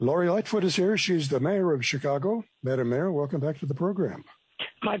Lori Lightfoot is here. She's the mayor of Chicago. Madam Mayor, welcome back to the program.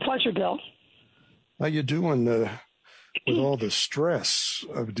 My pleasure, Bill. How you doing with all the stress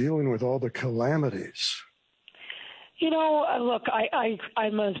of dealing with all the calamities? You know, look,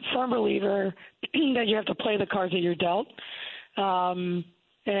 I'm a firm believer that you have to play the cards that you're dealt. And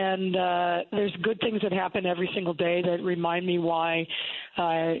there's good things that happen every single day that remind me why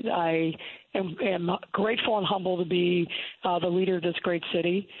I am grateful and humble to be the leader of this great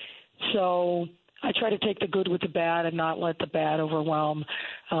city. So I try to take the good with the bad and not let the bad overwhelm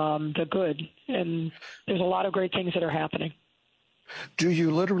the good. And there's a lot of great things that are happening. Do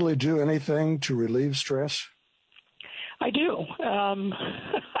you literally do anything to relieve stress? I do.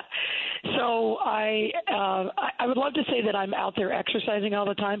 So I would love to say that I'm out there exercising all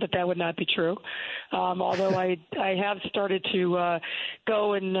the time, but that would not be true. Although I have started to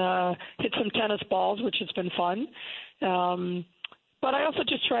go and hit some tennis balls, which has been fun. But I also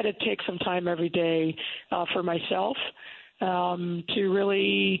just try to take some time every day for myself to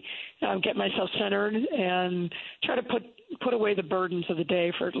really get myself centered and try to put away the burdens of the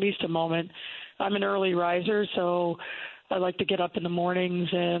day for at least a moment. I'm an early riser, so I like to get up in the mornings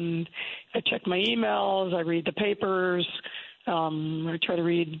and I check my emails, I read the papers. I try to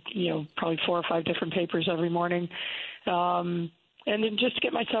read, probably 4 or 5 different papers every morning. And then just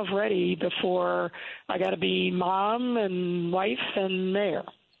get myself ready before I got to be mom and wife and mayor.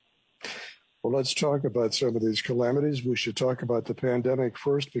 Well, let's talk about some of these calamities. We should talk about the pandemic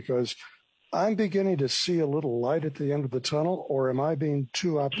first, because I'm beginning to see a little light at the end of the tunnel, or am I being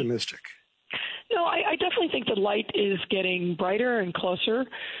too optimistic? No, I definitely think the light is getting brighter and closer,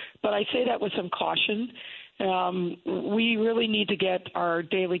 but I say that with some caution. We really need to get our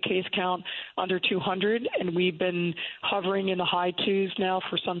daily case count under 200, and we've been hovering in the high 2s now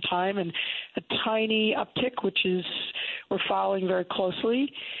for some time, and a tiny uptick, which is we're following very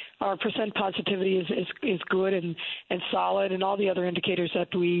closely. Our percent positivity is good and solid, and all the other indicators that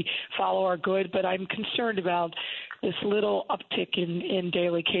we follow are good, but I'm concerned about this little uptick in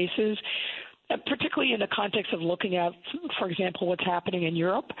daily cases, particularly in the context of looking at, for example, what's happening in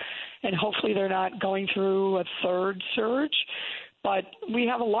Europe. And hopefully they're not going through a third surge. But we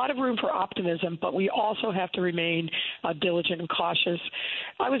have a lot of room for optimism, but we also have to remain diligent and cautious.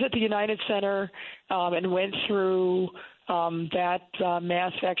 I was at the United Center and went through that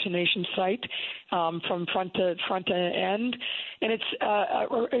mass vaccination site from front to end. And it's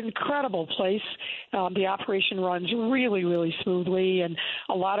an incredible place. The operation runs really, really smoothly. And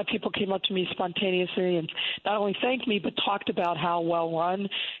a lot of people came up to me spontaneously and not only thanked me, but talked about how well run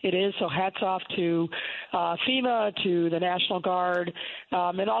it is. So hats off to FEMA, to the National Guard,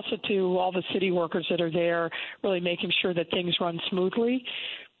 and also to all the city workers that are there, really making sure that things run smoothly.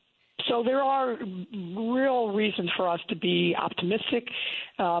 So there are real reasons for us to be optimistic.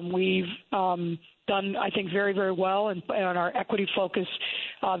 We've done, I think, very, very well in our equity-focused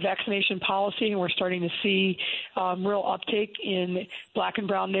vaccination policy, and we're starting to see real uptake in black and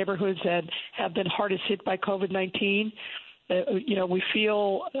brown neighborhoods that have been hardest hit by COVID-19. We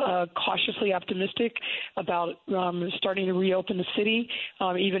feel cautiously optimistic about starting to reopen the city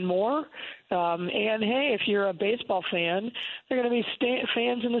even more. And, hey, if you're a baseball fan, there are going to be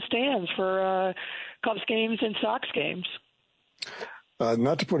fans in the stands for Cubs games and Sox games.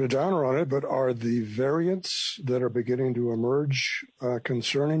 Not to put a downer on it, but are the variants that are beginning to emerge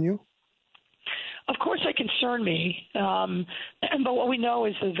concerning you? Of course, they concern me. But what we know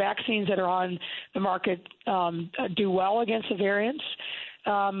is the vaccines that are on the market do well against the variants.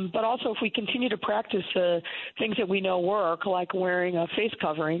 But also, if we continue to practice the things that we know work, like wearing a face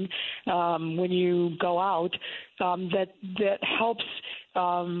covering when you go out, that helps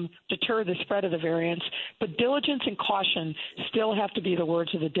deter the spread of the variants. But diligence and caution still have to be the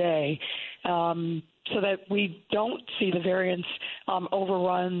words of the day. So that we don't see the variants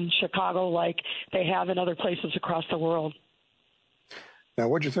overrun Chicago like they have in other places across the world. Now,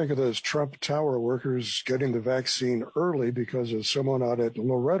 what do you think of those Trump Tower workers getting the vaccine early because of someone out at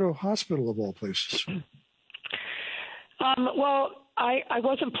Loretto Hospital, of all places? Well, I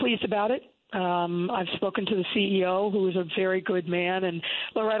wasn't pleased about it. I've spoken to the CEO, who is a very good man, and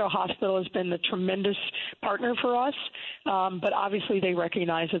Loretto Hospital has been a tremendous partner for us. But obviously they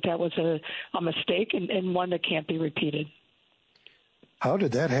recognize that was a mistake and one that can't be repeated. How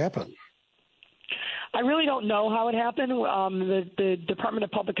did that happen? I really don't know how it happened. The Department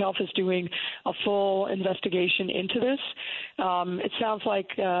of Public Health is doing a full investigation into this. It sounds like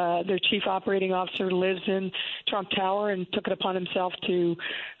their chief operating officer lives in Trump Tower and took it upon himself to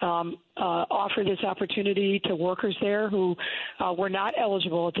offer this opportunity to workers there who were not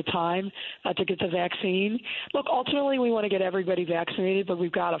eligible at the time to get the vaccine. Look, ultimately, we want to get everybody vaccinated, but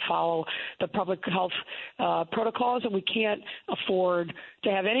we've got to follow the public health protocols, and we can't afford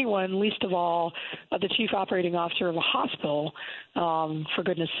to have anyone, least of all the chief operating officer of a hospital, for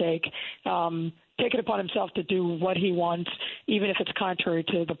goodness sake, take it upon himself to do what he wants, even if it's contrary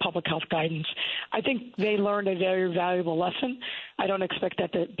to the public health guidance. I think they learned a very valuable lesson. I don't expect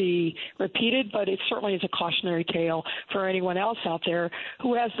that to be repeated, but it certainly is a cautionary tale for anyone else out there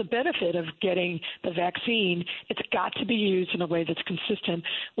who has the benefit of getting the vaccine. It's got to be used in a way that's consistent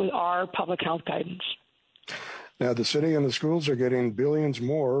with our public health guidance. Now, the city and the schools are getting billions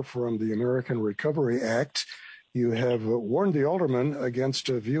more from the American Recovery Act. You have warned the aldermen against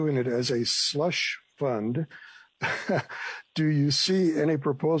viewing it as a slush fund. Do you see any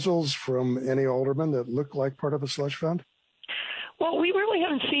proposals from any aldermen that look like part of a slush fund? Well, we really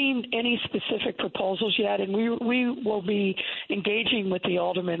haven't seen any specific proposals yet, and we will be engaging with the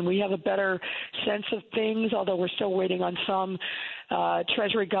aldermen. We have a better sense of things, although we're still waiting on some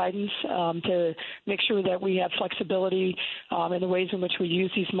Treasury guidance to make sure that we have flexibility in the ways in which we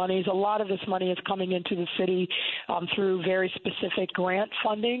use these monies. A lot of this money is coming into the city through very specific grant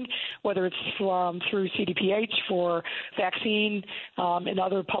funding, whether it's through CDPH for vaccine and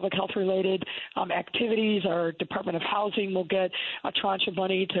other public health related activities. Our Department of Housing will get a tranche of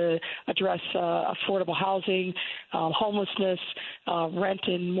money to address affordable housing, homelessness, rent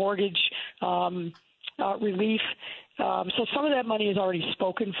and mortgage relief. So some of that money is already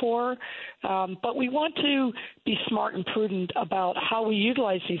spoken for, but we want to be smart and prudent about how we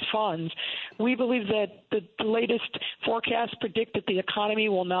utilize these funds. We believe that the latest forecasts predict that the economy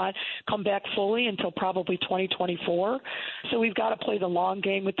will not come back fully until probably 2024. So we've got to play the long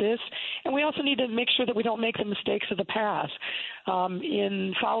game with this. And we also need to make sure that we don't make the mistakes of the past.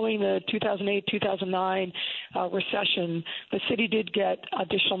 In following the 2008-2009 recession, the city did get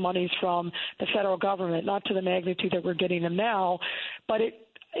additional monies from the federal government, not to the magnitude that we're getting them now, but it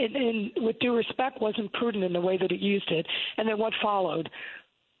with due respect, wasn't prudent in the way that it used it. And then what followed?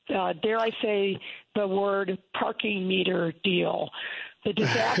 Dare I say the word parking meter deal. The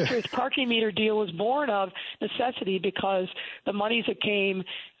disastrous parking meter deal was born of necessity because the monies that came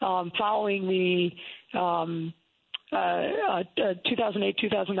following the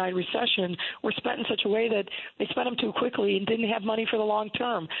 2008-2009 recession were spent in such a way that they spent them too quickly and didn't have money for the long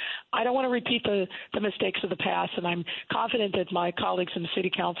term. I don't want to repeat the mistakes of the past, and I'm confident that my colleagues in the city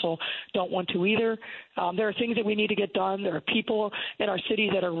council don't want to either. There are things that we need to get done. There are people in our city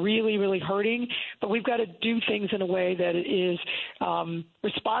that are really, really hurting, but we've got to do things in a way that is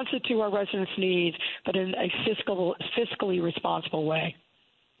responsive to our residents' needs, but in a fiscally responsible way.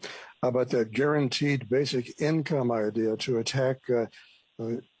 How about that guaranteed basic income idea to attack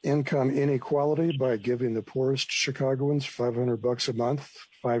income inequality by giving the poorest Chicagoans $500 a month,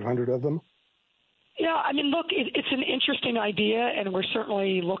 500 of them? Yeah, I mean, look, it's an interesting idea, and we're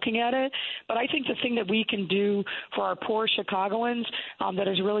certainly looking at it. But I think the thing that we can do for our poor Chicagoans that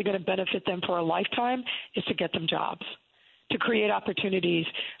is really going to benefit them for a lifetime is to get them jobs, to create opportunities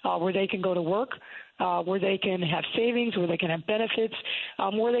where they can go to work, where they can have savings, where they can have benefits,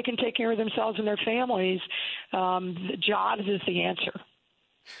 where they can take care of themselves and their families. Jobs is the answer.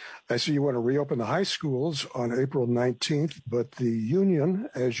 I see you want to reopen the high schools on April 19th, but the union,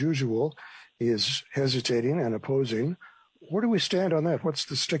 as usual, is hesitating and opposing. Where do we stand on that? What's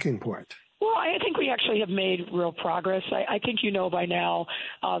the sticking point? Well, I think we actually have made real progress. I think you know by now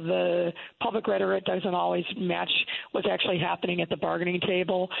the public rhetoric doesn't always match what's actually happening at the bargaining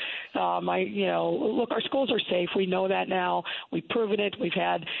table. Look, our schools are safe. We know that now. We've proven it. We've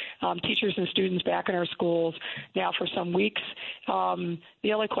had teachers and students back in our schools now for some weeks.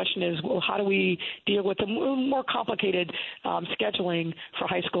 The only question is, well, how do we deal with the more complicated scheduling for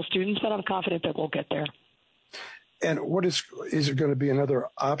high school students? But I'm confident that we'll get there. And what is it going to be another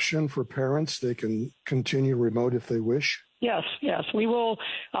option for parents? They can continue remote if they wish? Yes. We will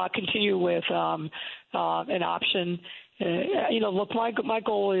continue with an option. Look, my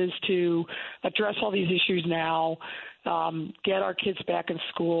goal is to address all these issues now, get our kids back in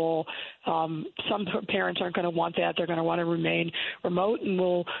school. Some parents aren't going to want that. They're going to want to remain remote, and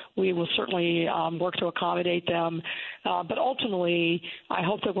we will certainly work to accommodate them. But ultimately, I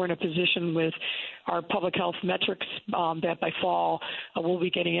hope that we're in a position with our public health metrics that by fall we'll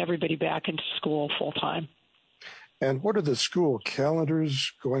be getting everybody back into school full time. And what are the school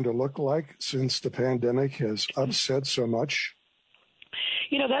calendars going to look like since the pandemic has upset so much?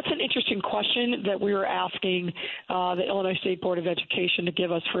 That's an interesting question that we were asking the Illinois State Board of Education to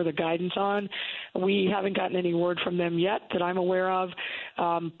give us further guidance on. We haven't gotten any word from them yet that I'm aware of,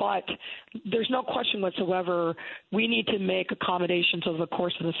 but there's no question whatsoever we need to make accommodations over the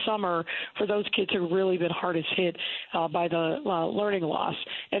course of the summer for those kids who have really been hardest hit by the learning loss,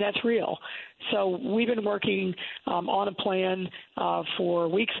 and that's real. So we've been working on a plan for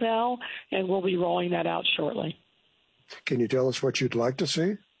weeks now, and we'll be rolling that out shortly. Can you tell us what you'd like to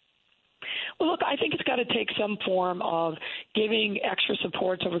see? Well, look, I think it's got to take some form of giving extra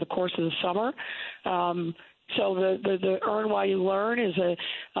supports over the course of the summer. So the Earn While You Learn is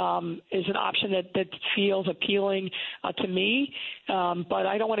an option that feels appealing to me, but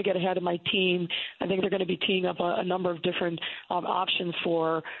I don't want to get ahead of my team. I think they're going to be teeing up a number of different options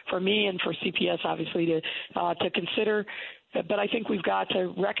for me and for CPS, obviously, to consider. But I think we've got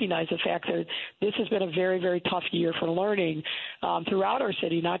to recognize the fact that this has been a very, very tough year for learning throughout our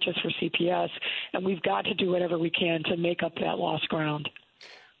city, not just for CPS, and we've got to do whatever we can to make up that lost ground.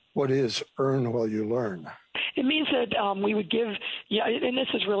 What is Earn While You Learn? It means that we would give, and this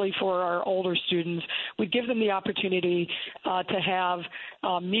is really for our older students, we'd give them the opportunity to have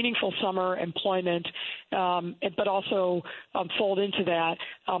meaningful summer employment, but also fold into that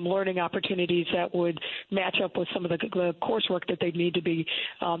learning opportunities that would match up with some of the coursework that they'd need to be,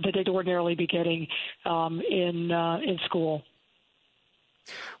 that they'd ordinarily be getting in school.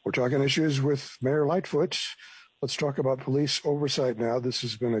 We're talking issues with Mayor Lightfoot. Let's talk about police oversight now. This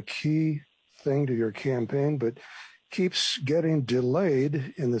has been a key thing to your campaign, but keeps getting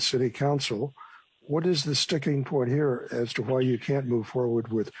delayed in the city council. What is the sticking point here as to why you can't move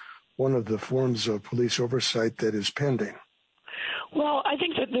forward with one of the forms of police oversight that is pending? Well, I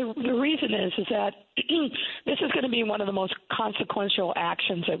think that the reason is that this is going to be one of the most consequential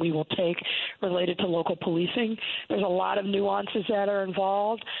actions that we will take related to local policing. There's a lot of nuances that are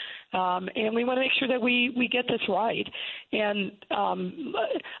involved. And we want to make sure that we get this right. And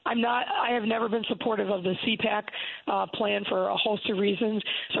I have never been supportive of the CPAC plan for a host of reasons.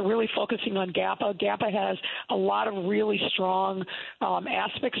 So really focusing on GAPA. GAPA has a lot of really strong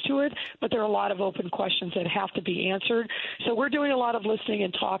aspects to it, but there are a lot of open questions that have to be answered. So we're doing a lot of listening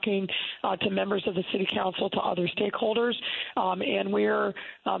and talking to members of the city council, to other stakeholders, and we're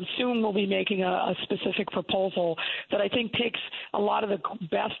soon we'll be making a specific proposal that I think takes a lot of the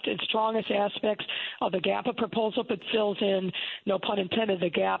best and strongest aspects of the GAPA proposal, but fills in, no pun intended, the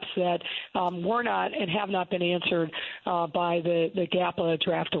gaps that were not and have not been answered by the GAPA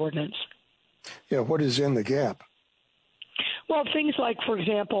draft ordinance. Yeah, what is in the gap? Well, things like, for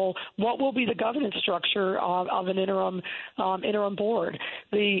example, what will be the governance structure of an interim board?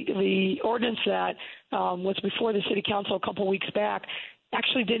 The ordinance that was before the city council a couple weeks back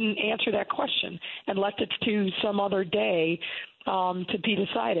actually didn't answer that question and left it to some other day to be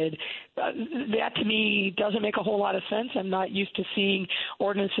decided. That to me doesn't make a whole lot of sense. I'm not used to seeing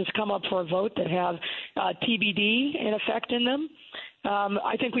ordinances come up for a vote that have TBD in effect in them.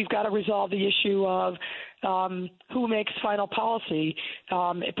 I think we've got to resolve the issue of who makes final policy,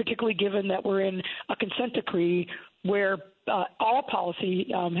 particularly given that we're in a consent decree where all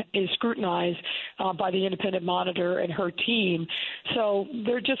policy is scrutinized by the independent monitor and her team. So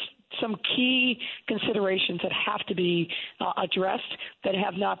there are just some key considerations that have to be addressed that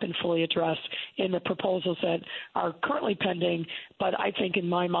have not been fully addressed in the proposals that are currently pending, but I think in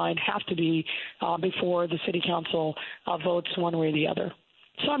my mind have to be before the city council votes one way or the other.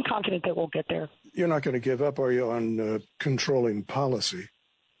 So I'm confident that we'll get there. You're not going to give up, are you, on controlling policy?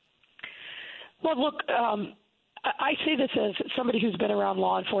 Well, look, I say this as somebody who's been around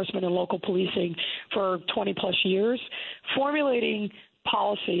law enforcement and local policing for 20 plus years. Formulating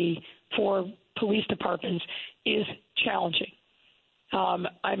policy for police departments is challenging. I'm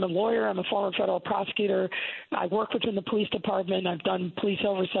a lawyer. I'm a former federal prosecutor. I work within the police department. I've done police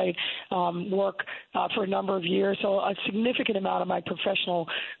oversight work for a number of years. So a significant amount of my professional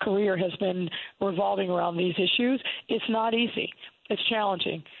career has been revolving around these issues. It's not easy. It's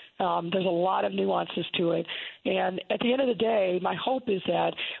challenging. There's a lot of nuances to it. And at the end of the day, my hope is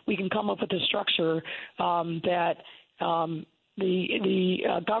that we can come up with a structure that the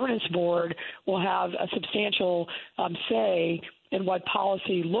governance board will have a substantial say in what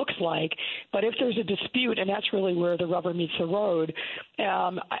policy looks like. But if there's a dispute, and that's really where the rubber meets the road,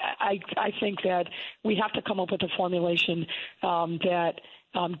 I think that we have to come up with a formulation that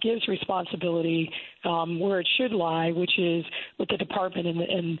gives responsibility where it should lie, which is with the department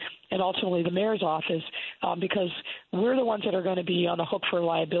and ultimately the mayor's office, because we're the ones that are going to be on the hook for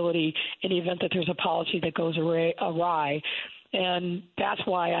liability in the event that there's a policy that goes awry. And that's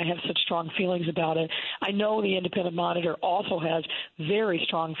why I have such strong feelings about it. I know the Independent Monitor also has very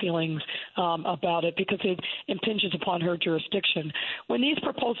strong feelings about it because it impinges upon her jurisdiction. When these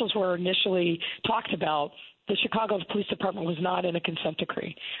proposals were initially talked about, the Chicago Police Department was not in a consent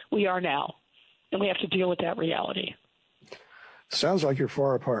decree. We are now, and we have to deal with that reality. Sounds like you're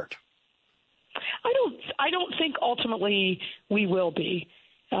far apart. I don't think ultimately we will be.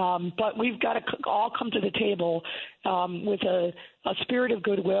 But we've got to all come to the table with a spirit of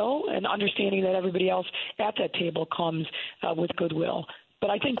goodwill and understanding that everybody else at that table comes with goodwill. But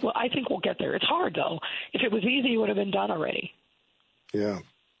I think we'll get there. It's hard, though. If it was easy, it would have been done already. Yeah.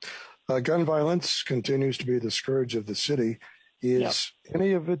 Gun violence continues to be the scourge of the city. Is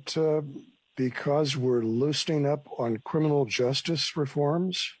any of it because we're loosening up on criminal justice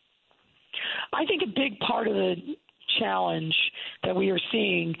reforms? I think a big part of the challenge that we are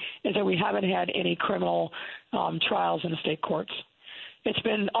seeing is that we haven't had any criminal trials in the state courts. It's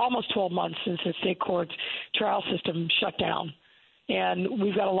been almost 12 months since the state courts trial system shut down. And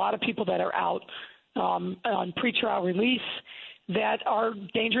we've got a lot of people that are out on pretrial release that are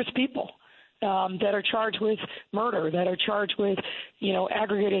dangerous people. That are charged with murder, that are charged with,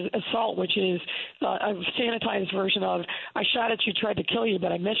 aggravated assault, which is a sanitized version of I shot at you, tried to kill you,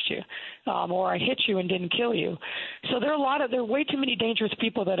 but I missed you, or I hit you and didn't kill you. So there are way too many dangerous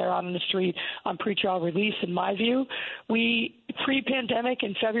people that are out on the street on pretrial release, in my view. Pre-pandemic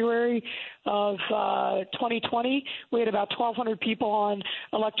in February of 2020, we had about 1,200 people on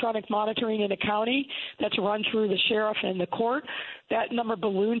electronic monitoring in the county. That's run through the sheriff and the court. That number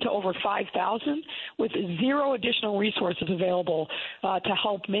ballooned to over 5,000 with zero additional resources available to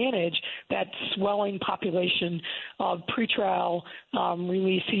help manage that swelling population of pretrial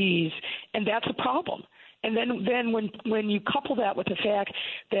releasees. And that's a problem. And then when you couple that with the fact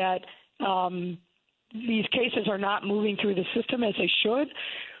that these cases are not moving through the system as they should,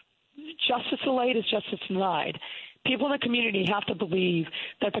 justice delayed is justice denied. People in the community have to believe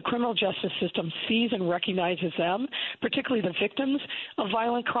that the criminal justice system sees and recognizes them, particularly the victims of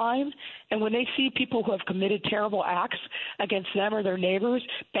violent crime. And when they see people who have committed terrible acts against them or their neighbors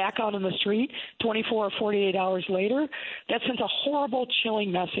back out on the street 24 or 48 hours later, that sends a horrible,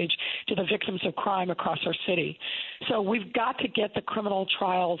 chilling message to the victims of crime across our city. So we've got to get the criminal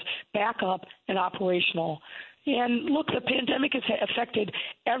trials back up and operational. And look, the pandemic has affected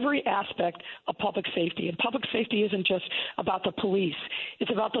every aspect of public safety. And public safety isn't just about the police. It's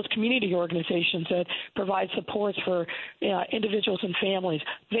about those community organizations that provide supports for individuals and families.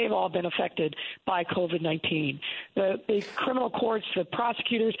 They've all been affected by COVID-19. The criminal courts, the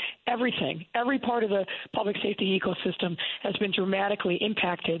prosecutors, everything, every part of the public safety ecosystem has been dramatically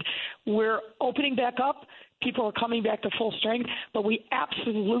impacted. We're opening back up. People are coming back to full strength, but we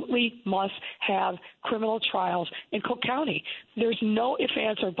absolutely must have criminal trials in Cook County. There's no ifs,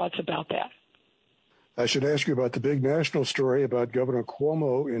 ands, or buts about that. I should ask you about the big national story about Governor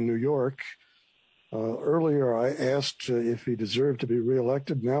Cuomo in New York. Earlier, I asked if he deserved to be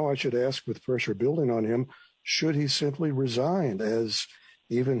reelected. Now I should ask, with pressure building on him, should he simply resign, as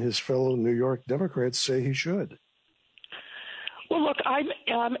even his fellow New York Democrats say he should? Well, look,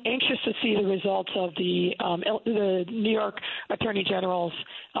 I'm anxious to see the results of the New York Attorney General's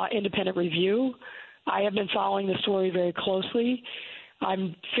independent review. I have been following the story very closely.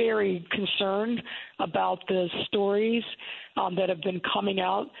 I'm very concerned about the stories that have been coming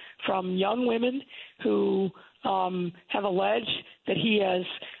out from young women who have alleged that he has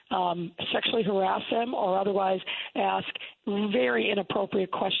sexually harassed them or otherwise asked very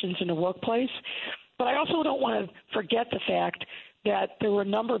inappropriate questions in the workplace. But I also don't want to forget the fact that there were a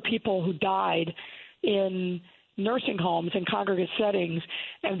number of people who died in nursing homes and congregate settings,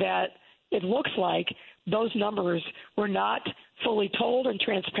 and that it looks like those numbers were not fully told and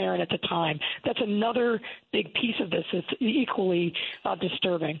transparent at the time. That's another big piece of this that's equally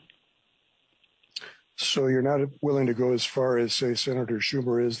disturbing. So you're not willing to go as far as, say, Senator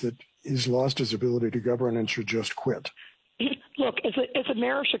Schumer is, that he's lost his ability to govern and should just quit? Look, as a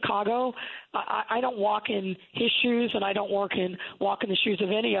mayor of Chicago, I don't walk in his shoes, and I don't walk in the shoes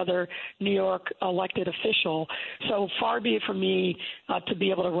of any other New York elected official. So far be it from me to be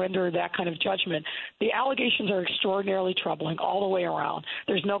able to render that kind of judgment. The allegations are extraordinarily troubling all the way around.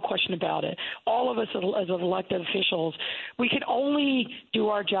 There's no question about it. All of us as elected officials, we can only do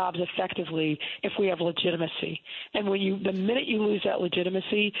our jobs effectively if we have legitimacy. And the minute you lose that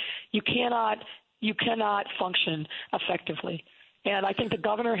legitimacy, you cannot function effectively. And I think the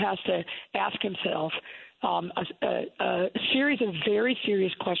governor has to ask himself a series of very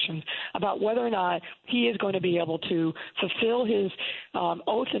serious questions about whether or not he is going to be able to fulfill his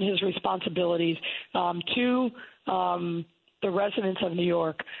oath and his responsibilities to the residents of New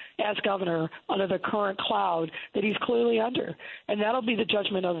York as governor under the current cloud that he's clearly under. And that'll be the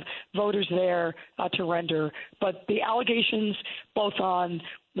judgment of voters there to render. But the allegations, both on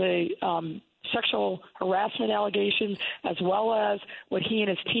the sexual harassment allegations as well as what he and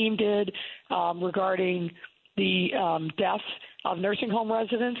his team did regarding the deaths of nursing home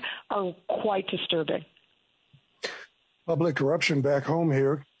residents, are quite disturbing. Public corruption back home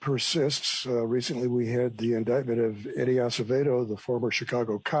here persists. Recently, we had the indictment of Eddie Acevedo, the former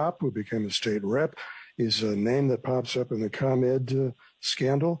Chicago cop who became a state rep. He's a name that pops up in the ComEd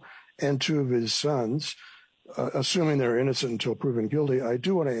scandal, and two of his sons. Assuming they're innocent until proven guilty, I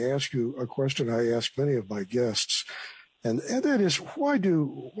do want to ask you a question I ask many of my guests, and that is, why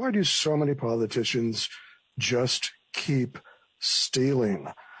do so many politicians just keep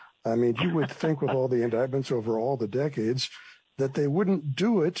stealing? I mean, you would think with all the indictments over all the decades that they wouldn't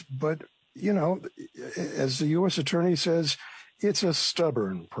do it, but, you know, as the U.S. attorney says, it's a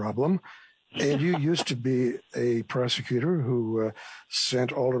stubborn problem. And you used to be a prosecutor who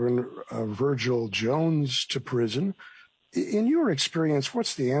sent Alderman Virgil Jones to prison. In your experience,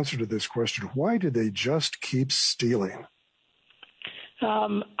 what's the answer to this question? Why do they just keep stealing?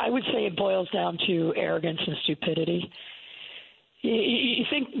 I would say it boils down to arrogance and stupidity. You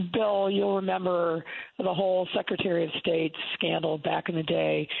think, Bill, you'll remember the whole Secretary of State scandal back in the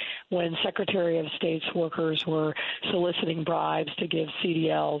day when Secretary of State's workers were soliciting bribes to give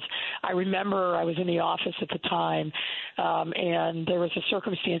CDLs. I remember I was in the office at the time, and there was a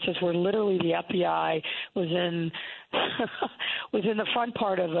circumstances where literally the FBI was in was in the front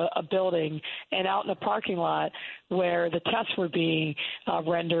part of a building and out in the parking lot where the tests were being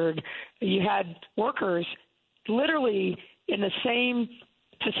rendered. You had workers literally in the same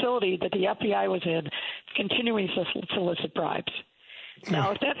facility that the FBI was in, continuing to solicit bribes.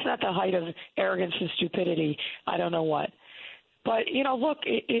 Now, if that's not the height of arrogance and stupidity, I don't know what. But, you know, look,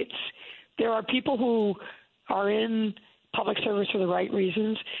 there are people who are in public service for the right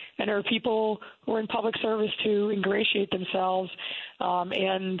reasons, and there are people who are in public service to ingratiate themselves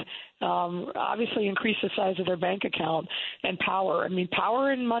and obviously increase the size of their bank account and power. I mean,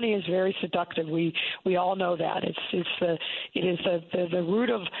 power and money is very seductive. We all know that. It is the root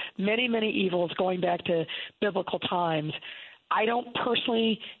of many, many evils going back to biblical times. I don't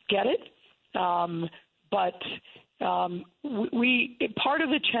personally get it, but part of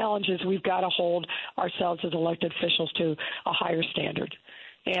the challenge is we've got to hold ourselves as elected officials to a higher standard.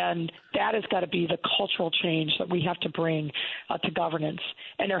 And that has got to be the cultural change that we have to bring to governance.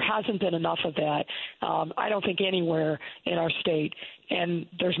 And there hasn't been enough of that, I don't think, anywhere in our state. And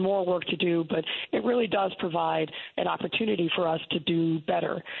there's more work to do, but it really does provide an opportunity for us to do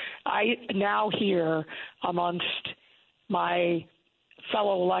better. I now hear amongst my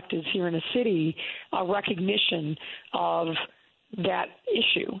fellow electeds here in the city a recognition of that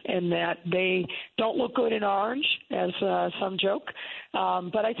issue and that they don't look good in orange, as some joke.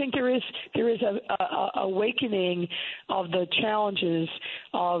 But I think there is a awakening of the challenges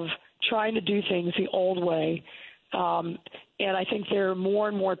of trying to do things the old way. And I think there are more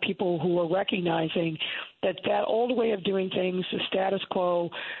and more people who are recognizing that old way of doing things, the status quo,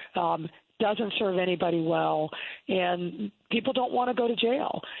 doesn't serve anybody well, and people don't want to go to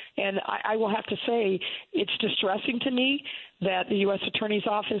jail. And I will have to say it's distressing to me that the U.S. Attorney's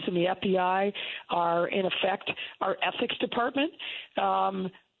Office and the FBI are, in effect, our ethics department.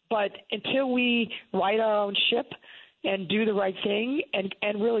 But until we right our own ship and do the right thing and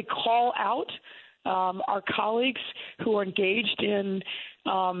really call out our colleagues who are engaged in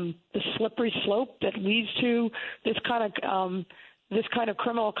the slippery slope that leads to this kind of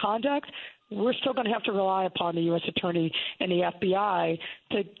criminal conduct, we're still going to have to rely upon the U.S. Attorney and the FBI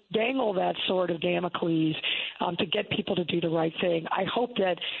to dangle that sword of Damocles to get people to do the right thing. I hope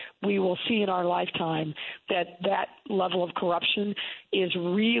that we will see in our lifetime that level of corruption is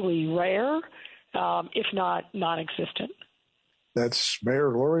really rare, if not non-existent. That's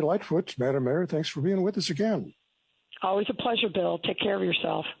Mayor Lori Lightfoot. Madam Mayor, thanks for being with us again. Always a pleasure, Bill. Take care of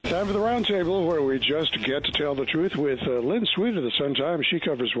yourself. Time for the Roundtable, where we just get to tell the truth with Lynn Sweet of the Sun-Times. She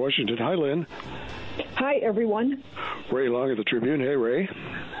covers Washington. Hi, Lynn. Hi, everyone. Ray Long of the Tribune. Hey, Ray.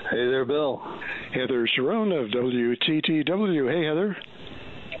 Hey there, Bill. Heather Sharon of WTTW. Hey, Heather.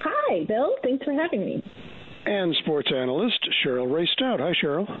 Hi, Bill. Thanks for having me. And sports analyst Cheryl Ray Stout. Hi,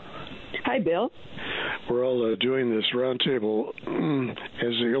 Cheryl. Hi, Bill. we're all doing this roundtable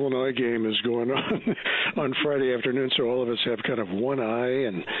as the Illinois game is going on Friday afternoon, so all of us have kind of one eye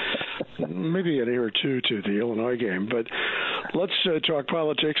and maybe an ear or two to the Illinois game. But let's talk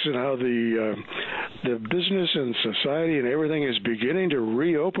politics and how the business and society and everything is beginning to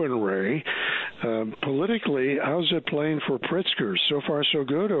reopen, Ray. Politically, how's it playing for Pritzker? So far, so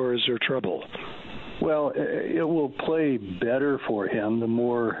good, or is there trouble? Well, it will play better for him the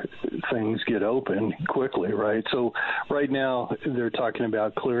more things get open quickly, right? So right now they're talking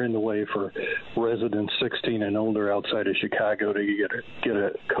about clearing the way for residents 16 and older outside of Chicago to get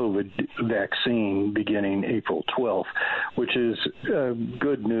a COVID vaccine beginning April 12th, which is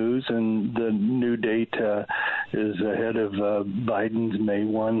good news. And the new date is ahead of Biden's May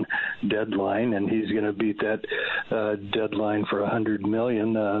 1 deadline, and he's going to beat that deadline for 100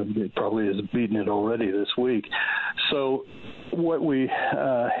 million. He probably has beaten it already this week. So what we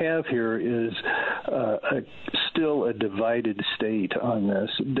have here is still a divided state on this.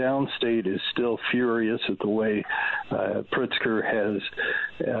 Downstate is still furious at the way Pritzker has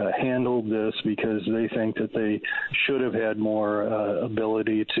handled this, because they think that they should have had more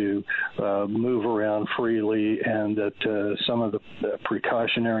ability to move around freely, and that some of the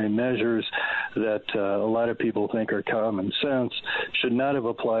precautionary measures that a lot of people think are common sense should not have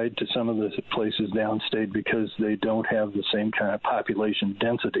applied to some of the places downstate, because they don't have the same kind of population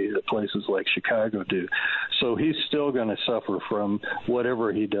density that places like Chicago do. So he's still going to suffer from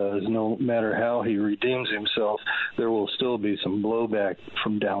whatever he does. No matter how he redeems himself, there will still be some blowback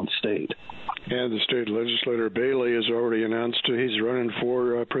from downstate. And the state legislator Bailey has already announced he's running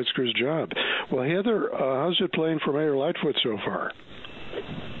for Pritzker's job. Well, Heather, how's it playing for Mayor Lightfoot so far?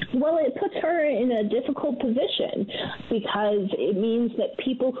 Well, it puts her in a difficult position, because it means that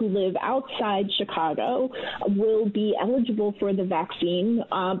people who live outside Chicago will be eligible for the vaccine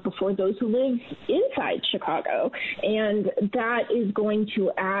before those who live inside Chicago. And that is going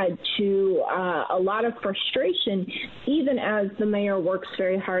to add to a lot of frustration, even as the mayor works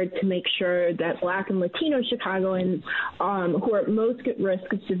very hard to make sure that Black and Latino Chicagoans who are most at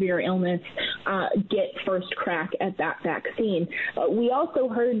risk of severe illness get first crack at that vaccine. We also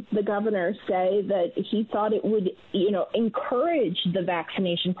heard the governor say that he thought it would, encourage the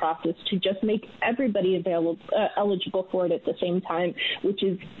vaccination process to just make everybody eligible for it at the same time, which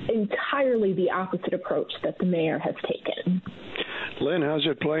is entirely the opposite approach that the mayor has taken. Lynn, how's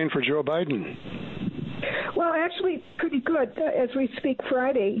it playing for Joe Biden? Well, actually, pretty good. As we speak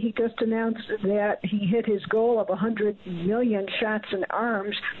Friday, he just announced that he hit his goal of 100 million shots in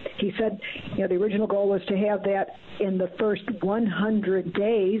arms. He said, the original goal was to have that in the first 100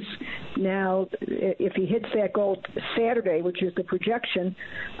 days. Now, if he hits that goal Saturday, which is the projection,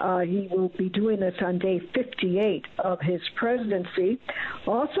 he will be doing this on day 58 of his presidency.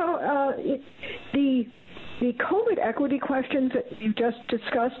 Also, the COVID equity questions that you just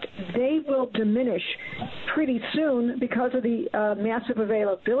discussed, they will diminish pretty soon because of the massive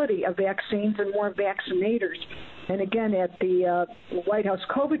availability of vaccines and more vaccinators. And again, at the White House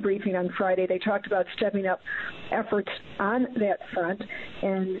COVID briefing on Friday, they talked about stepping up efforts on that front.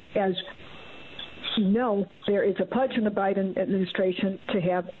 And as you know, there is a pledge in the Biden administration to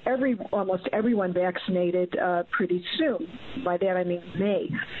have almost everyone vaccinated pretty soon. By that, I mean May.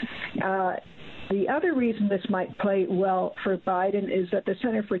 The other reason this might play well for Biden is that the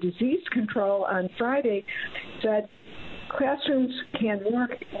Center for Disease Control on Friday said classrooms can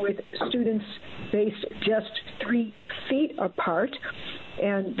work with students based just 3 feet apart.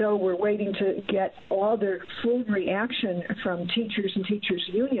 And though we're waiting to get all the full reaction from teachers and teachers'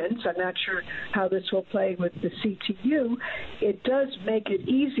 unions, I'm not sure how this will play with the CTU, it does make it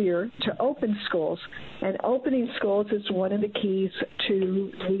easier to open schools. And opening schools is one of the keys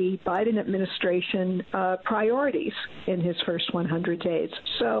to the Biden administration priorities in his first 100 days.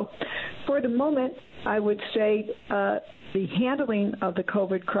 So for the moment, I would say the handling of the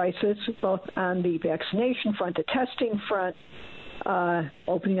COVID crisis, both on the vaccination front, the testing front,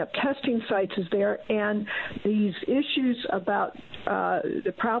 opening up testing sites is there, and these issues about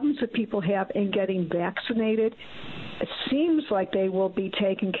the problems that people have in getting vaccinated, it seems like they will be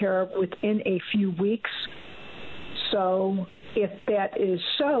taken care of within a few weeks. So if that is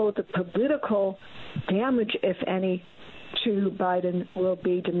so, the political damage, if any, to Biden will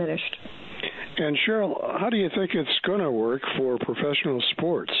be diminished. And Cheryl, how do you think it's going to work for professional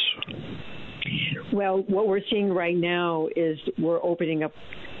sports? Well, what we're seeing right now is we're opening up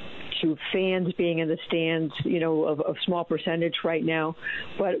to fans being in the stands, of small percentage right now.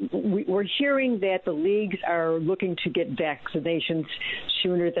 But we're hearing that the leagues are looking to get vaccinations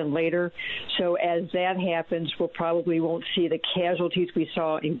sooner than later. So as that happens, we'll probably won't see the casualties we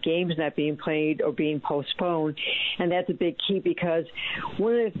saw in games not being played or being postponed. And that's a big key, because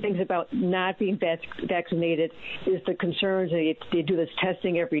one of the things about not being vaccinated is the concerns. They do this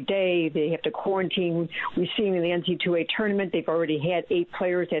testing every day. They have to quarantine. We've seen in the NCAA tournament, they've already had 8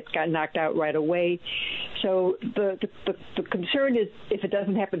 players that got knocked out right away. So the concern is, if it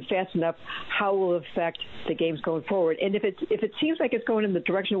doesn't happen fast enough, how will it affect the games going forward? And if it seems like it's going in the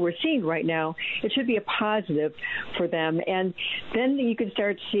direction we're seeing right now, it should be a positive for them. And then you can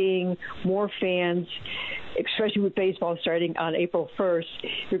start seeing more fans, especially with baseball starting on April 1st.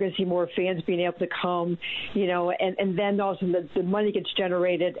 You're going to see more fans being able to come, and then also the money gets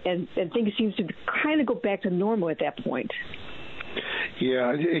generated, and things seem to kind of go back to normal at that point.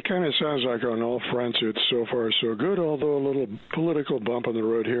 Yeah, it kind of sounds like on all fronts it's so far so good, although a little political bump on the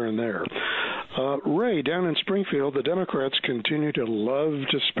road here and there. Ray, down in Springfield, the Democrats continue to love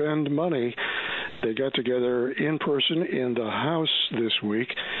to spend money. They got together in person in the House this week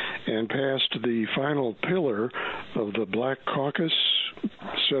and passed the final pillar of the Black Caucus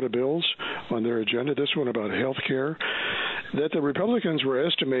set of bills on their agenda, this one about health care, that the Republicans were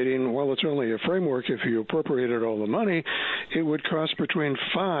estimating, well, it's only a framework. If you appropriated all the money, it would cost between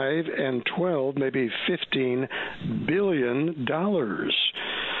 $5 and $12, maybe $15 billion.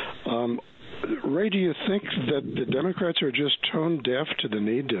 Ray, do you think that the Democrats are just tone deaf to the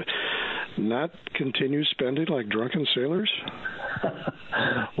need to not continue spending like drunken sailors?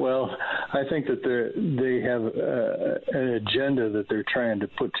 Well, I think that they have an agenda that they're trying to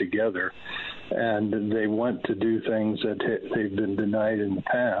put together, and they want to do things that they've been denied in the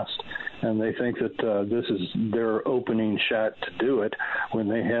past, and they think that this is their opening shot to do it when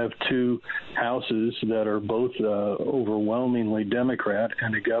they have 2 houses that are both overwhelmingly Democrat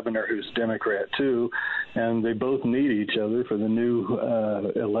and a governor who's Democrat too, and they both need each other for the new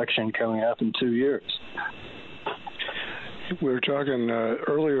election coming up in 2 years. We were talking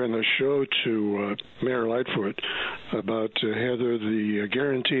earlier in the show to Mayor Lightfoot about Heather, the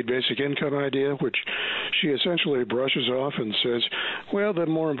guaranteed basic income idea, which she essentially brushes off and says, well, the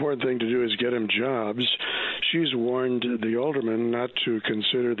more important thing to do is get him jobs. She's warned the aldermen not to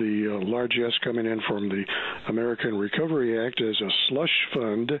consider the largesse coming in from the American Recovery Act as a slush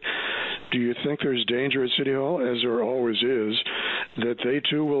fund. Do you think there's danger at City Hall, as there always is, that they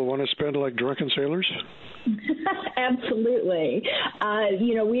too will want to spend like drunken sailors? Absolutely.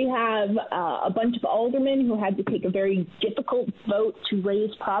 We have a bunch of aldermen who had to take a very difficult vote to raise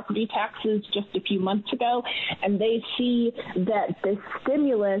property taxes just a few months ago, and they see that this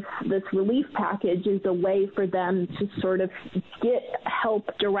stimulus, this relief package, is a way for them to sort of get help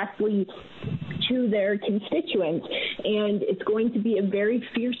directly to their constituents. And it's going to be a very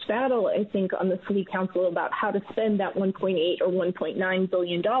fierce battle, I think, on the city council about how to spend that $1.8 or $1.9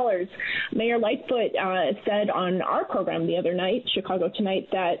 billion. Mayor Lightfoot said on our program the other night, Chicago Tonight,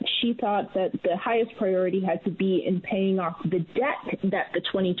 that she thought that the highest priority had to be in paying off the debt that the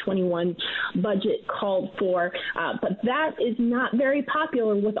 2021 budget called for. But that is not very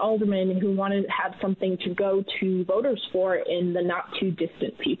popular with aldermen who want to have something to go to voters for in the not too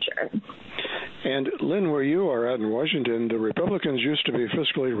distant future. And Lynn, where you are out in Washington, the Republicans used to be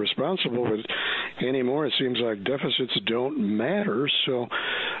fiscally responsible, but anymore it seems like deficits don't matter. So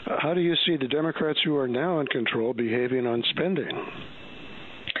how do you see the Democrats who are now in control behaving on spending?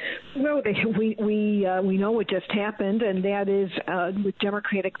 Well, we know what just happened, and that is with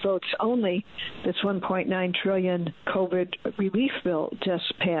Democratic votes only, this $1.9 trillion COVID relief bill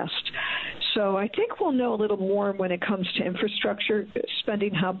just passed. So I think we'll know a little more when it comes to infrastructure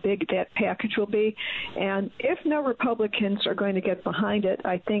spending, how big that package will be. And if no Republicans are going to get behind it,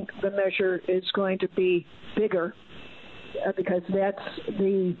 I think the measure is going to be bigger because that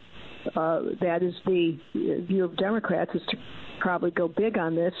is the view of Democrats, is to probably go big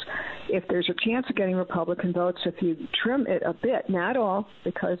on this. If there's a chance of getting Republican votes, if you trim it a bit, not all,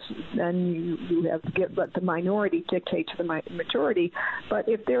 because then you have to let the minority dictate to the majority. But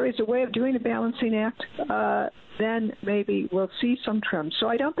if there is a way of doing a balancing act, then maybe we'll see some trim. So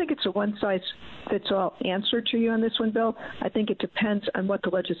I don't think it's a one-size-fits-all answer to you on this one, Bill. I think it depends on what the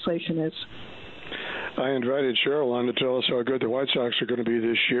legislation is. I invited Cheryl on to tell us how good the White Sox are going to be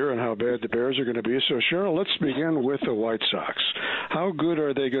this year and how bad the Bears are going to be. So, Cheryl, let's begin with the White Sox. How good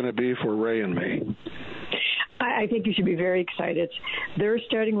are they going to be for Ray and me? I think you should be very excited. Their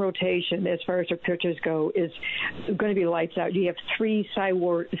starting rotation, as far as their pitchers go, is going to be lights out. You have three Cy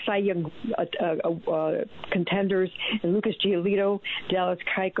Young contenders, and Lucas Giolito, Dallas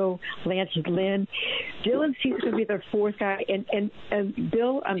Keuchel, Lance Lynn. Dylan seems to be their fourth guy, and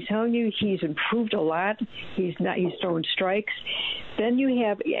Bill, I'm telling you, he's improved a lot. He's throwing strikes. Then you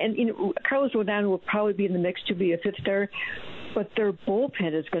have, Carlos Rodon will probably be in the mix to be a fifth starter. But their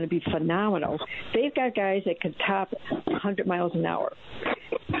bullpen is going to be phenomenal. They've got guys that can top 100 miles an hour,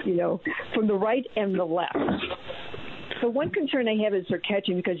 from the right and the left. The one concern I have is their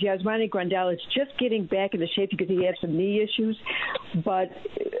catching, because Yasmani Grandal is just getting back into shape because he had some knee issues. But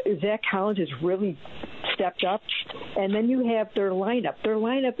Zach Collins has really stepped up. And then you have their lineup. Their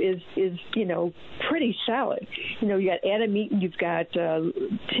lineup is pretty solid. You got Adam Eaton, you've got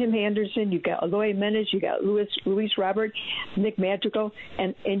Tim Anderson, you've got Eloy Menez, you got Luis Robert, Nick Madrigal,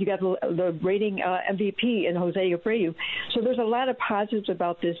 and you got the rating MVP in Jose Abreu. So there's a lot of positives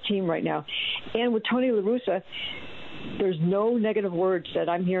about this team right now. And with Tony La Russa, there's no negative words that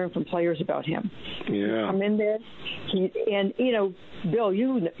I'm hearing from players about him. Yeah. I'm in there. Bill,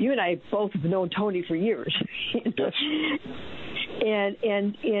 you and I both have known Tony for years. Yes.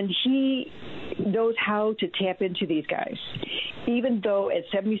 And he knows how to tap into these guys. Even though at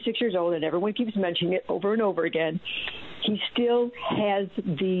 76 years old, and everyone keeps mentioning it over and over again, he still has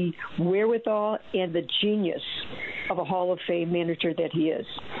the wherewithal and the genius of a Hall of Fame manager that he is.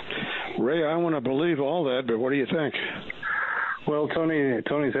 Ray, I want to believe all that, but what do you think? Well,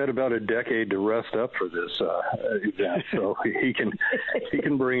 Tony's had about a decade to rest up for this event, so he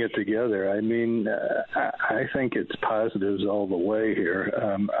can bring it together. I mean, I think it's positives all the way here.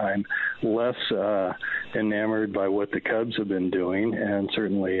 I'm less enamored by what the Cubs have been doing, and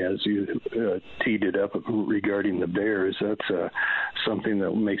certainly as you teed it up regarding the Bears, that's something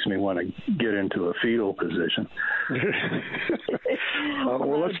that makes me want to get into a fetal position.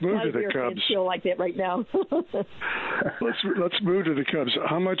 Well, let's move to the Cubs. I feel like that right now. Let's move to the Cubs.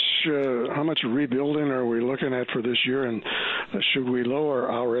 How much rebuilding are we looking at for this year, and should we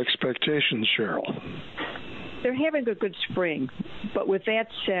lower our expectations, Cheryl? They're having a good spring, but with that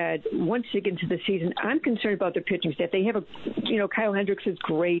said, once they get into the season, I'm concerned about their pitching staff. They have Kyle Hendricks is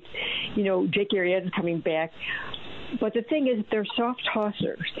great. Jake Arrieta is coming back. But the thing is, they're soft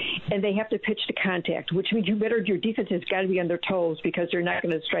tossers, and they have to pitch to contact, which means your defense has got to be on their toes because they're not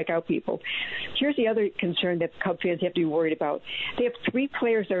going to strike out people. Here's the other concern that Cub fans have to be worried about. They have three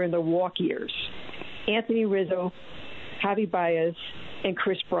players that are in their walk years: Anthony Rizzo, Javi Baez, and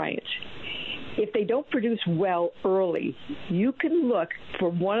Chris Bryant. If they don't produce well early, you can look for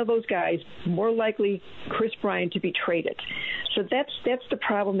one of those guys, more likely Chris Bryant, to be traded. So that's the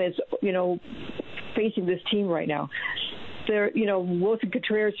problem is, facing this team right now. Wilson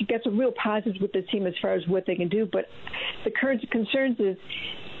Contreras, you've got some real positives with this team as far as what they can do, but the current concerns is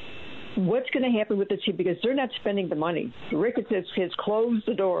what's going to happen with this team because they're not spending the money. Ricketts has closed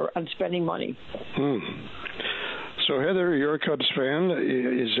the door on spending money. So, Heather, you're a Cubs fan.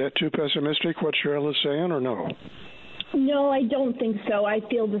 Is that too pessimistic, what Cheryl is saying, or no? No, I don't think so. I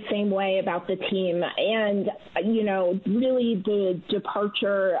feel the same way about the team. And, really the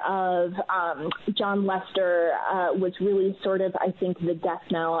departure of John Lester was really sort of, I think, the death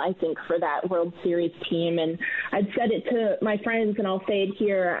knell, for that World Series team. And I've said it to my friends, and I'll say it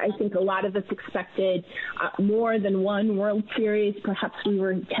here. I think a lot of us expected more than one World Series. Perhaps we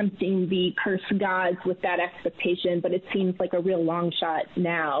were tempting the cursed gods with that expectation, but it seems like a real long shot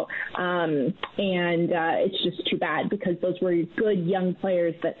now. And it's just too bad because those were good young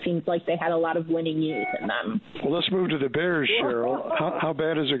players that seems like they had a lot of winning years in them. Well, let's move to the Bears, Cheryl. How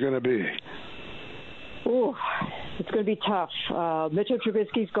bad is it going to be? Ooh, it's going to be tough. Mitchell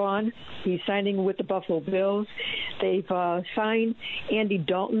Trubisky's gone. He's signing with the Buffalo Bills. They've signed Andy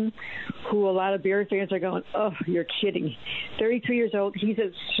Dalton, who a lot of Bears fans are going, oh, you're kidding. 33 years old. He's a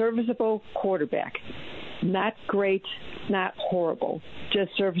serviceable quarterback. Not great, not horrible,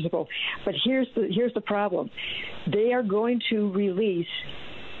 just serviceable. But here's the problem. They are going to release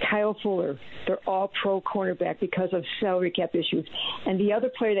Kyle Fuller, their all-pro cornerback, because of salary cap issues. And the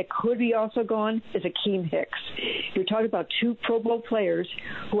other player that could be also gone is Akeem Hicks. You're talking about two Pro Bowl players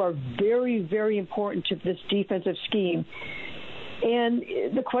who are very, very important to this defensive scheme. And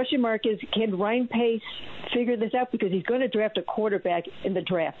the question mark is, can Ryan Pace figure this out? Because he's going to draft a quarterback in the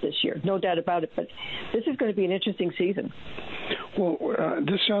draft this year, no doubt about it. But this is going to be an interesting season. Well,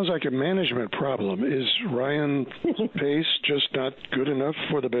 this sounds like a management problem. Is Ryan Pace just not good enough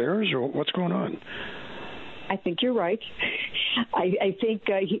for the Bears, or what's going on? I think you're right. I think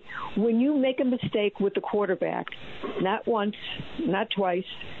when you make a mistake with the quarterback, not once, not twice,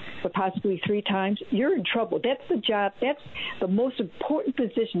 but possibly 3 times, you're in trouble. That's the job. That's the most important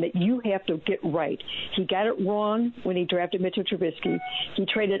position that you have to get right. He got it wrong when he drafted Mitchell Trubisky. He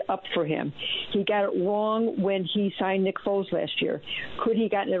traded up for him. He got it wrong when he signed Nick Foles last year. Could he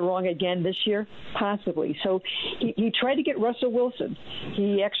gotten it wrong again this year? Possibly. So he tried to get Russell Wilson.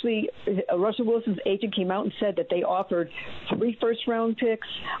 Russell Wilson's agent came out and said that they offered 3 first-round picks,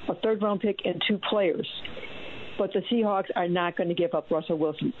 a third-round pick, and 2 players. But the Seahawks are not going to give up Russell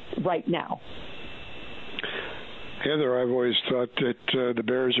Wilson right now. Heather, I've always thought that the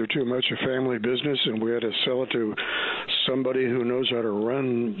Bears are too much a family business, and we had to sell it to somebody who knows how to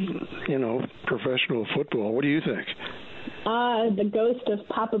run, professional football. What do you think? The ghost of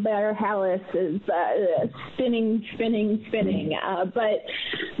Papa Bear Hallis is spinning. But,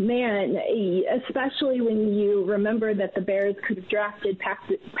 man, especially when you remember that the Bears could have drafted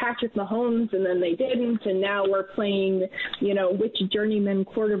Patrick Mahomes and then they didn't, and now we're playing, which journeyman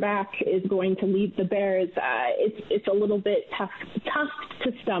quarterback is going to lead the Bears. It's a little bit tough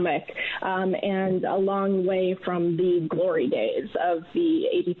to stomach, and a long way from the glory days of the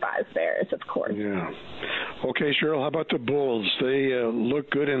 85 Bears, of course. Yeah. Okay, Cheryl, how about the Bulls? They look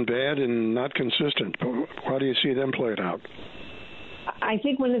good and bad and not consistent. How do you see them played out? I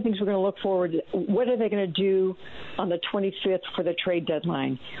think one of the things we're going to look forward to, what are they going to do on the 25th for the trade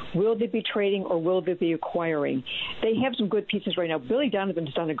deadline? Will they be trading or will they be acquiring? They have some good pieces right now. Billy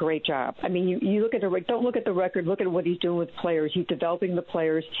Donovan's done a great job. I mean, you look at don't look at the record, look at what he's doing with players. He's developing the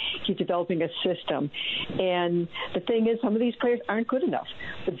players. He's developing a system. And the thing is, some of these players aren't good enough.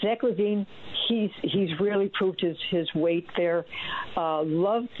 But Zach LaVine, he's really proved his weight there.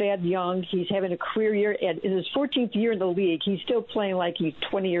 Love Thad Young. He's having a career year. And in his 14th year in the league, he's still playing like he's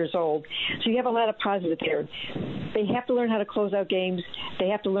 20 years old. So you have a lot of positive there. They have to learn how to close out games. They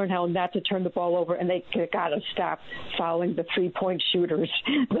have to learn how not to turn the ball over, and they got to stop fouling the three-point shooters.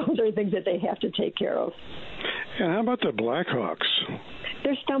 Those are things that they have to take care of. And how about the Blackhawks?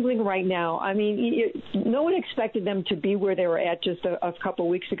 They're stumbling right now. I mean, no one expected them to be where they were at just a couple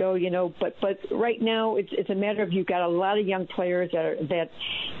of weeks ago, But right now, it's a matter of you've got a lot of young players that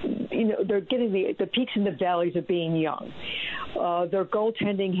they're getting the peaks and the valleys of being young. Their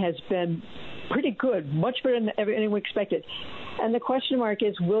goaltending has been pretty good, much better than anyone expected. And the question mark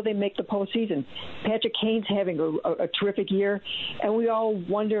is, will they make the postseason? Patrick Kane's having a terrific year, and we all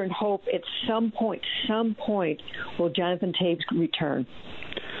wonder and hope at some point, will Jonathan Toews return.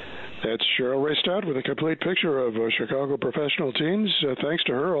 That's Cheryl Raystad with a complete picture of Chicago professional teams. Thanks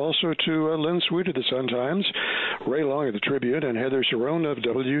to her. Also to Lynn Sweet of the Sun-Times, Ray Long of the Tribune, and Heather Sharon of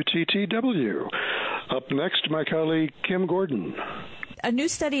WTTW. Up next, my colleague Kim Gordon. A new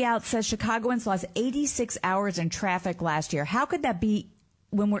study out says Chicagoans lost 86 hours in traffic last year. How could that be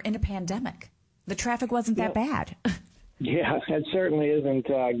when we're in a pandemic? The traffic wasn't that bad. Yeah, it certainly isn't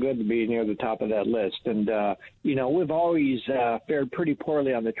good to be near the top of that list. And, we've always fared pretty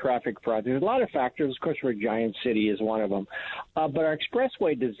poorly on the traffic front. There's a lot of factors. Of course, we're a giant city is one of them. But our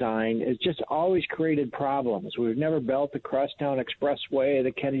expressway design has just always created problems. We've never built the Crosstown Expressway.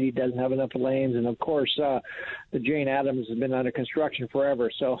 The Kennedy doesn't have enough lanes. And, of course, the Jane Addams has been under construction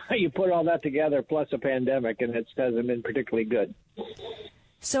forever. So you put all that together, plus a pandemic, and it hasn't been particularly good.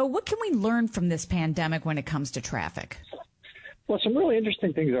 So what can we learn from this pandemic when it comes to traffic? Well, some really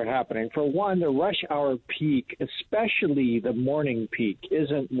interesting things are happening. For one, the rush hour peak, especially the morning peak,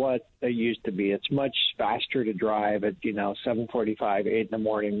 isn't what they used to be. It's much faster to drive at, 7:45, 8 in the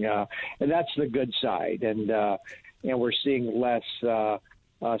morning, and that's the good side. And we're seeing less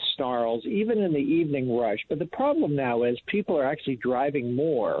snarls, even in the evening rush. But the problem now is people are actually driving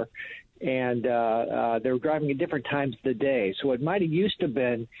more, and they're driving at different times of the day. So it might have used to have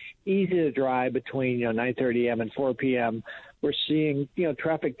been easy to drive between 9:30 a.m. and 4 p.m. We're seeing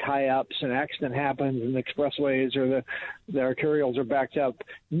traffic tie-ups, and accident happens, and the expressways or the arterials are backed up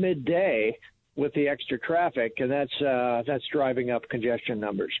midday with the extra traffic, and that's driving up congestion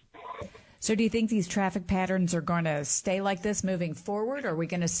numbers. So do you think these traffic patterns are going to stay like this moving forward, or are we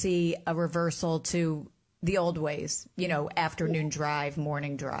going to see a reversal to the old ways, afternoon drive,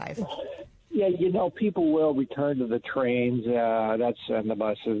 morning drive? Yeah, people will return to the trains, and the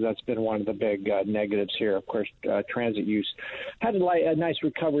buses. That's been one of the big negatives here. Of course, transit use had a nice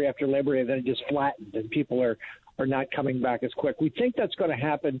recovery after Labor Day, then it just flattened, and people are not coming back as quick. We think that's going to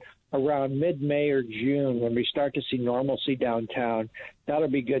happen around mid-May or June when we start to see normalcy downtown. That'll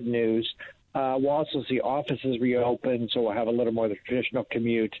be good news. We'll also see offices reopen, so we'll have a little more of the traditional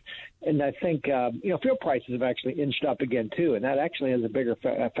commute. And I think, fuel prices have actually inched up again, too, and that actually has a bigger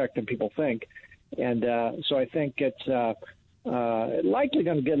effect than people think. And so I think it's likely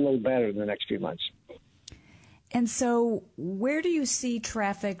going to get a little better in the next few months. And so where do you see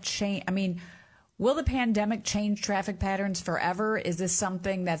traffic change? I mean, will the pandemic change traffic patterns forever? Is this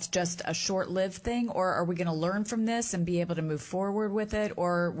something that's just a short-lived thing, or are we going to learn from this and be able to move forward with it,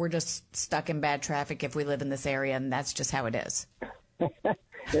 or we're just stuck in bad traffic if we live in this area and that's just how it is?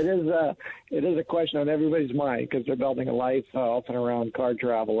 It is a question on everybody's mind because they're building a life often around car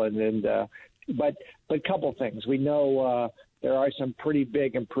travel, but a couple things. We know there are some pretty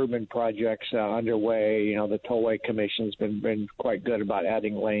big improvement projects underway. You know, the Tollway Commission's been quite good about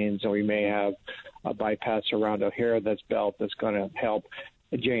adding lanes, and we may have a bypass around O'Hare that's built that's going to help.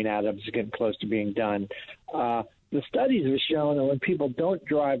 Jane Addams is getting close to being done. The studies have shown that when people don't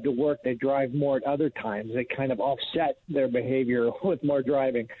drive to work, they drive more at other times. They kind of offset their behavior with more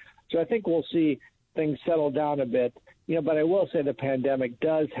driving. So I think we'll see things settle down a bit. You know, but I will say the pandemic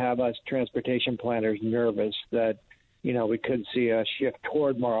does have us transportation planners nervous that, you know, we could see a shift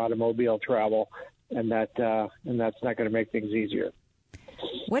toward more automobile travel, and that's not going to make things easier.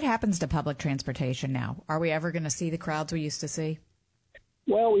 What happens to public transportation now? Are we ever going to see the crowds we used to see?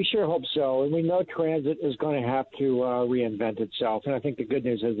 Well, we sure hope so. And we know transit is going to have to reinvent itself. And I think the good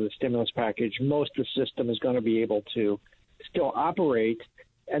news is the stimulus package, most of the system is going to be able to still operate.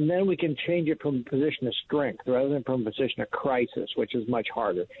 And then we can change it from a position of strength rather than from a position of crisis, which is much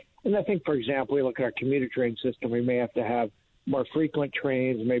harder. And I think, for example, we look at our commuter train system, we may have to have more frequent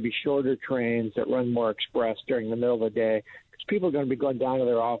trains, maybe shorter trains that run more express during the middle of the day, because people are going to be going down to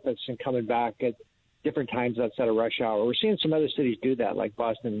their office and coming back at different times outside of rush hour. We're seeing some other cities do that, like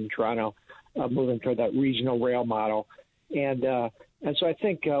Boston and Toronto, moving toward that regional rail model. And so I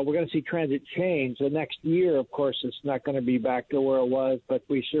think we're going to see transit change. The next year, of course, it's not going to be back to where it was, but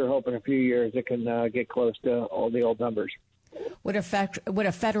we sure hope in a few years it can get close to all the old numbers. Would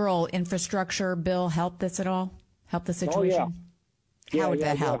a federal infrastructure bill help this at all? Help the situation? Oh, yeah. How would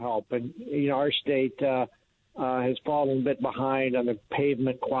that help? And, you know, our state has fallen a bit behind on the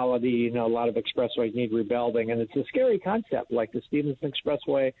pavement quality. You know, a lot of expressways need rebuilding, and it's a scary concept. Like the Stevenson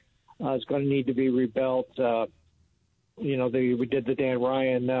Expressway is going to need to be rebuilt. You know, we did the Dan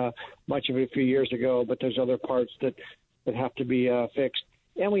Ryan, much of it a few years ago, but there's other parts that have to be fixed.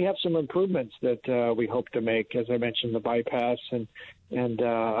 And we have some improvements that we hope to make, as I mentioned, the bypass and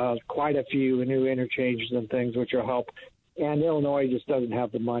quite a few new interchanges and things which will help. And Illinois just doesn't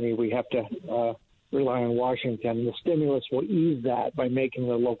have the money. We have to rely on Washington. And the stimulus will ease that by making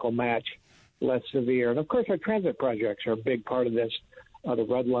the local match less severe. And, of course, our transit projects are a big part of this. The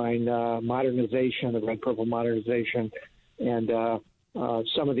Red Line modernization, the Red Purple modernization, and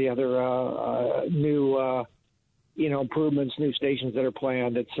some of the other new improvements, new stations that are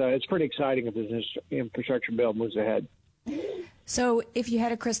planned. It's pretty exciting if this infrastructure bill moves ahead. So, if you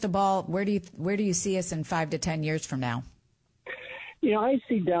had a crystal ball, where do you see us in 5 to 10 years from now? You know, I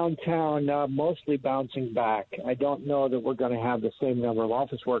see downtown mostly bouncing back. I don't know that we're going to have the same number of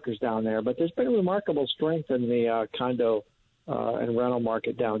office workers down there, but there's been a remarkable strength in the condo and rental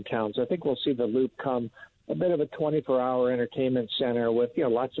market downtown. So I think we'll see the Loop come a bit of a 24-hour entertainment center with, you know,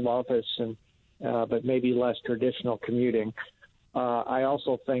 lots of office and but maybe less traditional commuting. I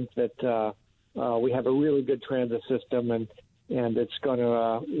also think that we have a really good transit system, and it's going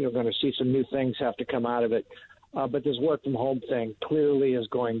to see some new things have to come out of it. But this work from home thing clearly is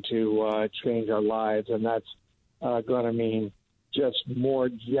going to change our lives, and that's going to mean just more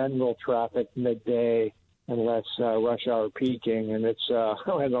general traffic midday and less rush hour peaking. And it's I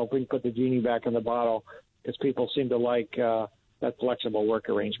don't know if we can put the genie back in the bottle, because people seem to like that flexible work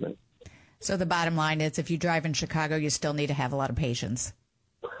arrangement. So the bottom line is, if you drive in Chicago, you still need to have a lot of patience.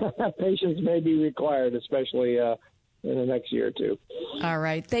 Patience may be required, especially in the next year or two. All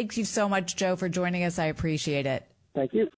right. Thank you so much, Joe, for joining us. I appreciate it. Thank you.